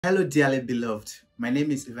Hello, dearly beloved. My name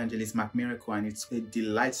is Evangelist Mark Miracle, and it's a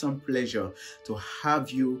delightsome pleasure to have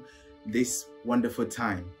you this wonderful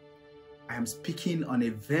time. I am speaking on a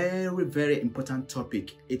very, very important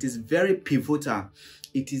topic. It is very pivotal.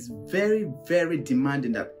 It is very, very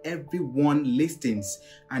demanding that everyone listens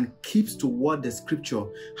and keeps to what the scripture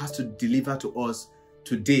has to deliver to us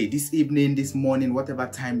today, this evening, this morning, whatever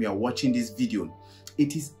time you are watching this video.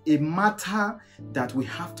 It is a matter that we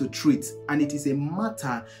have to treat, and it is a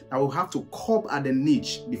matter that we have to curb at the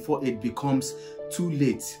niche before it becomes too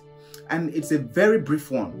late. And it's a very brief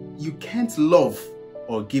one. You can't love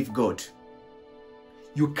or give God.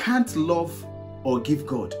 You can't love or give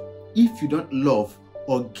God if you don't love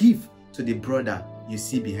or give to the brother you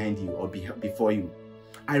see behind you or before you.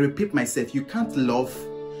 I repeat myself, you can't love,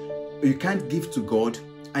 you can't give to God,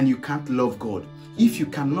 and you can't love God. If you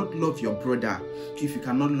cannot love your brother, if you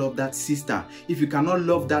cannot love that sister, if you cannot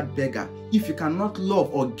love that beggar, if you cannot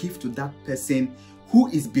love or give to that person who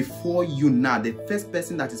is before you now, the first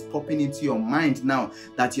person that is popping into your mind now,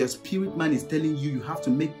 that your spirit man is telling you, you have to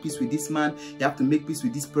make peace with this man, you have to make peace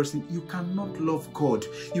with this person, you cannot love God.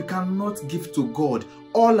 You cannot give to God.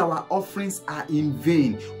 All our offerings are in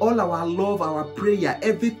vain. All our love, our prayer,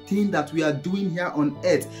 everything that we are doing here on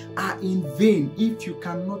earth are in vain if you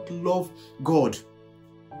cannot love God.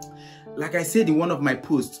 Like I said in one of my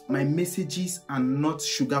posts, my messages are not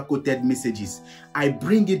sugar-coated messages. I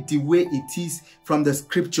bring it the way it is from the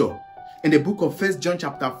scripture. In the book of 1 John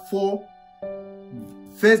chapter 4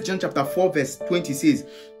 verse 20 says,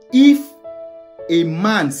 if a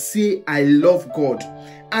man say, I love God,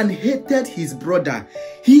 and hated his brother,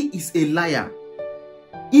 he is a liar.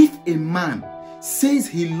 If a man says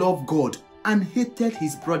he loved God and hated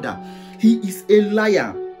his brother, he is a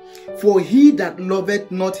liar. For he that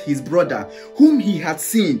loveth not his brother, whom he hath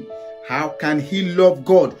seen, how can he love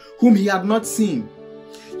God, whom he had not seen?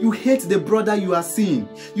 You hate the brother you are seeing.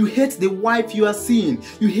 You hate the wife you are seeing.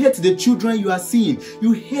 You hate the children you are seeing.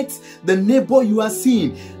 You hate the neighbor you are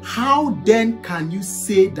seeing. How then can you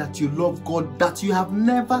say that you love God that you have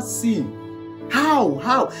never seen? How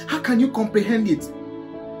can you comprehend it?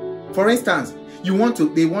 For instance,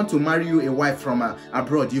 they want to marry you a wife from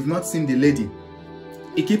abroad. You've not seen the lady.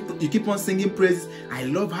 You keep on singing praises. I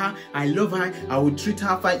love her, I will treat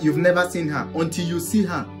her fine. You've never seen her until you see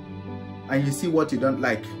her and you see what you don't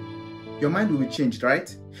like. Your mind will be changed,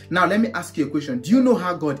 right? Now let me ask you a question. Do you know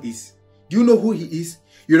how God is? Do you know who he is?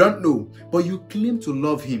 You don't know, but you claim to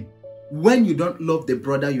love him when you don't love the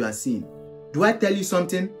brother you are seeing. Do I tell you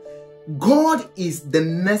something? God is the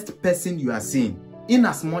next person you are seeing. In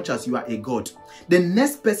as much as you are a God, the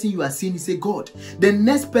next person you are seeing is a God. The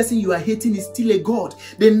next person you are hating is still a God.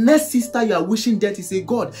 The next sister you are wishing death is a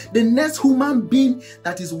God. The next human being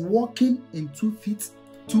that is walking in 2 feet,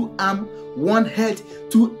 2 arms, 1 head,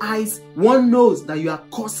 2 eyes, 1 nose that you are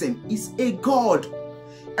cursing is a God.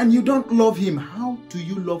 And you don't love him. How do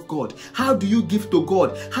you love God? How do you give to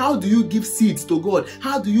God? How do you give seeds to God?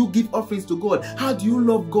 How do you give offerings to God? How do you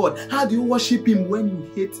love God? How do you worship him when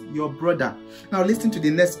you hate your brother? Now listen to the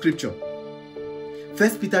next scripture.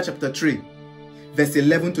 1 Peter chapter 3 verse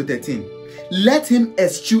 11 to 13. Let him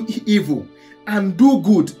eschew evil and do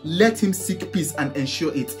good. Let him seek peace and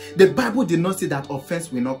ensure it. The Bible did not say that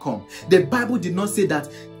offense will not come. The Bible did not say that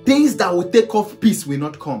things that will take off peace will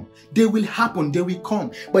not come. They will happen, they will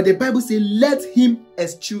come. But the Bible says, let him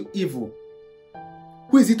eschew evil.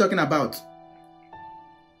 Who is he talking about?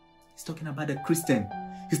 He's talking about a Christian.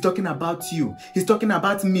 He's talking about you. He's talking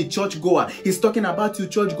about me, churchgoer. He's talking about you,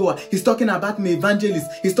 churchgoer. He's talking about me, evangelist.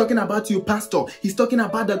 He's talking about you, pastor. He's talking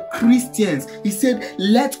about the Christians. He said,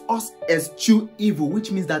 let us eschew evil,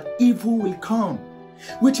 which means that evil will come.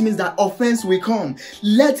 Which means that offense will come.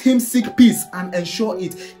 Let him seek peace and ensure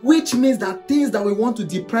it. Which means that things that we want to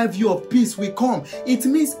deprive you of peace will come. It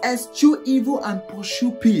means eschew evil and pursue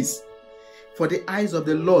peace. For the eyes of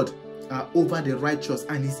the Lord are over the righteous,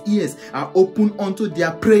 and his ears are open unto their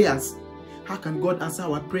prayers. How can God answer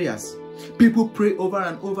our prayers? People pray over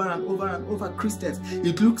and over and over and over Christians.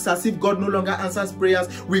 It looks as if God no longer answers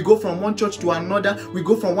prayers. We go from one church to another. We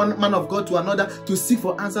go from one man of God to another to seek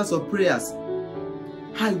for answers of prayers.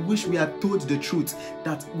 I wish we had told the truth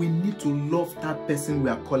that we need to love that person we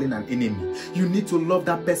are calling an enemy. You need to love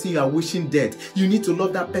that person you are wishing dead. You need to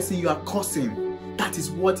love that person you are cursing. That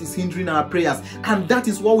is what is hindering our prayers, and that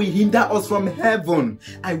is what will hinder us from heaven.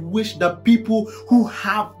 I wish the people who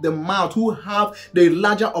have the mouth, who have the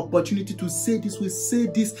larger opportunity to say this, will say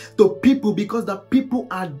this to people, because the people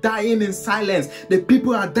are dying in silence. The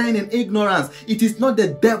people are dying in ignorance. It is not the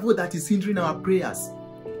devil that is hindering our prayers.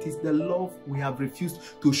 It is the love we have refused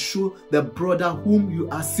to show the brother whom you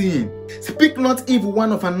are seeing. Speak not evil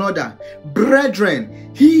one of another.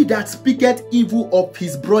 Brethren, he that speaketh evil of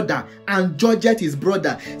his brother and judgeth his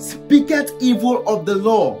brother speaketh evil of the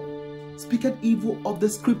law. Speaketh evil of the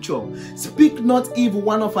scripture. Speak not evil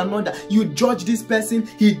one of another. You judge this person,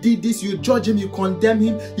 he did this, you judge him, you condemn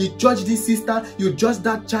him, you judge this sister, you judge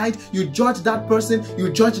that child, you judge that person,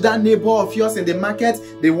 you judge that neighbor of yours in the market,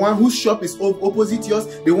 the one whose shop is opposite yours,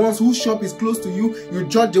 the ones whose shop is close to you, you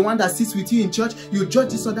judge the one that sits with you in church, you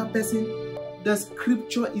judge this other person. The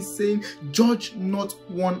scripture is saying, judge not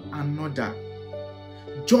one another.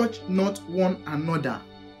 Judge not one another.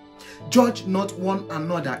 Judge not one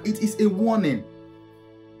another. It is a warning.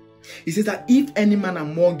 It says that if any man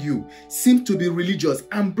among you seems to be religious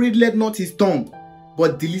and bridleth not his tongue,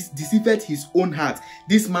 but deceiveth his own heart,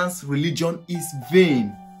 this man's religion is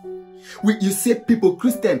vain. You say people,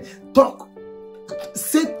 Christian,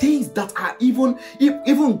 say things that are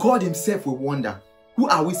even God himself will wonder. Who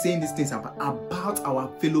are we saying these things about? About our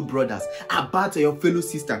fellow brothers, about your fellow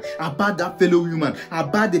sister, about that fellow human,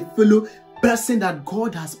 about the fellow person that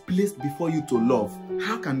God has placed before you to love.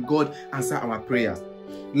 How can God answer our prayers?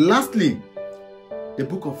 Lastly, the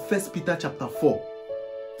book of 1 Peter chapter 4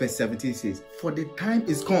 verse 17 says, for the time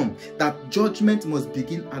is come that judgment must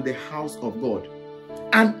begin at the house of God.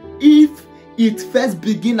 And if it first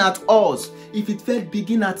begin at us, if it first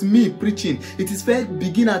begin at me preaching, it is first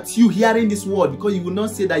begin at you hearing this word, because you will not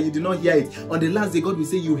say that you did not hear it. On the last day, God will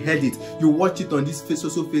say you heard it. You watch it on this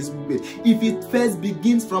social Facebook page. If it first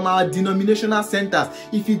begins from our denominational centers,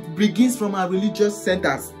 if it begins from our religious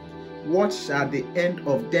centers, what shall the end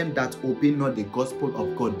of them that obey not the gospel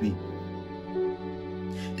of God be?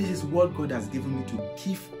 This is what God has given me to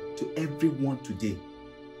give to everyone today.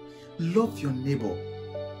 Love your neighbor.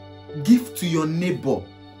 Give to your neighbor.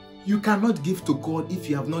 You cannot give to God if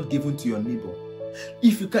you have not given to your neighbor.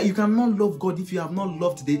 If you cannot love God if you have not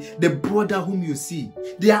loved the brother whom you see.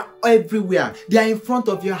 They are everywhere. They are in front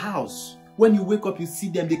of your house. When you wake up, you see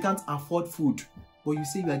them. They can't afford food, but you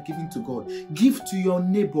say you are giving to God. Give to your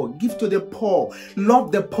neighbor. Give to the poor.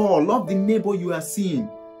 Love the poor. Love the neighbor you are seeing.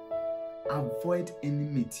 Avoid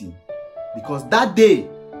enmity, because that day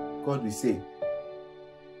God will say,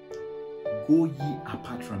 go ye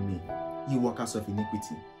apart from me, ye workers of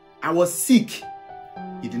iniquity. I was sick,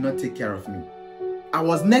 you did not take care of me. I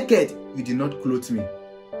was naked, you did not clothe me.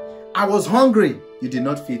 I was hungry, you did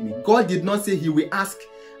not feed me. God did not say he will ask,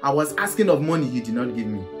 I was asking of money, you did not give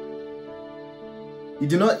me. He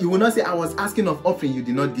will not say, I was asking of offering, you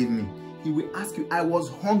did not give me. He will ask you, I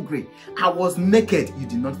was hungry, I was naked, you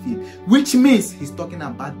did not feed. Which means he's talking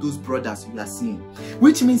about those brothers you are seeing.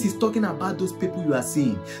 Which means he's talking about those people you are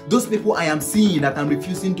seeing. Those people I am seeing that I'm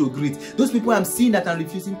refusing to greet. Those people I'm seeing that I'm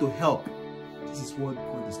refusing to help. This is what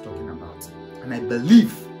God is talking about. And I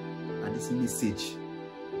believe that this message,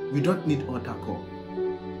 we don't need altar call.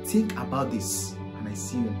 Think about this, and I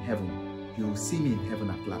see you in heaven. You will see me in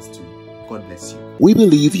heaven at last too. God bless you. We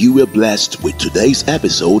believe you were blessed with today's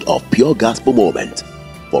episode of Pure Gospel Moment.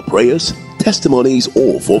 For prayers, testimonies,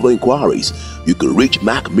 or further inquiries, you can reach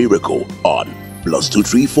Mac Miracle on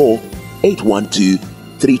 +234 812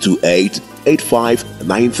 328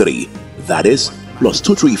 8593. That is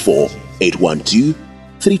 +234 812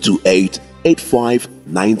 328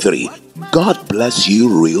 8593. God bless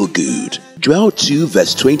you real good. Joel 2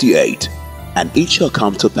 verse 28. And it shall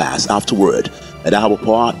come to pass afterward that I will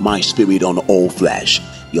pour out my spirit on all flesh.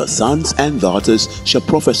 Your sons and daughters shall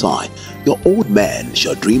prophesy. Your old men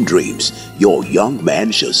shall dream dreams. Your young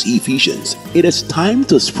men shall see visions. It is time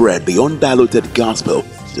to spread the undiluted gospel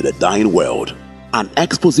to the dying world. An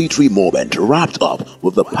expository moment wrapped up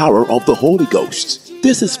with the power of the Holy Ghost.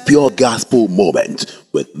 This is Pure Gospel Moment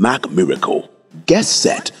with Mac Miracle. Get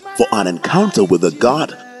set for an encounter with the God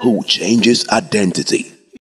who changes identity.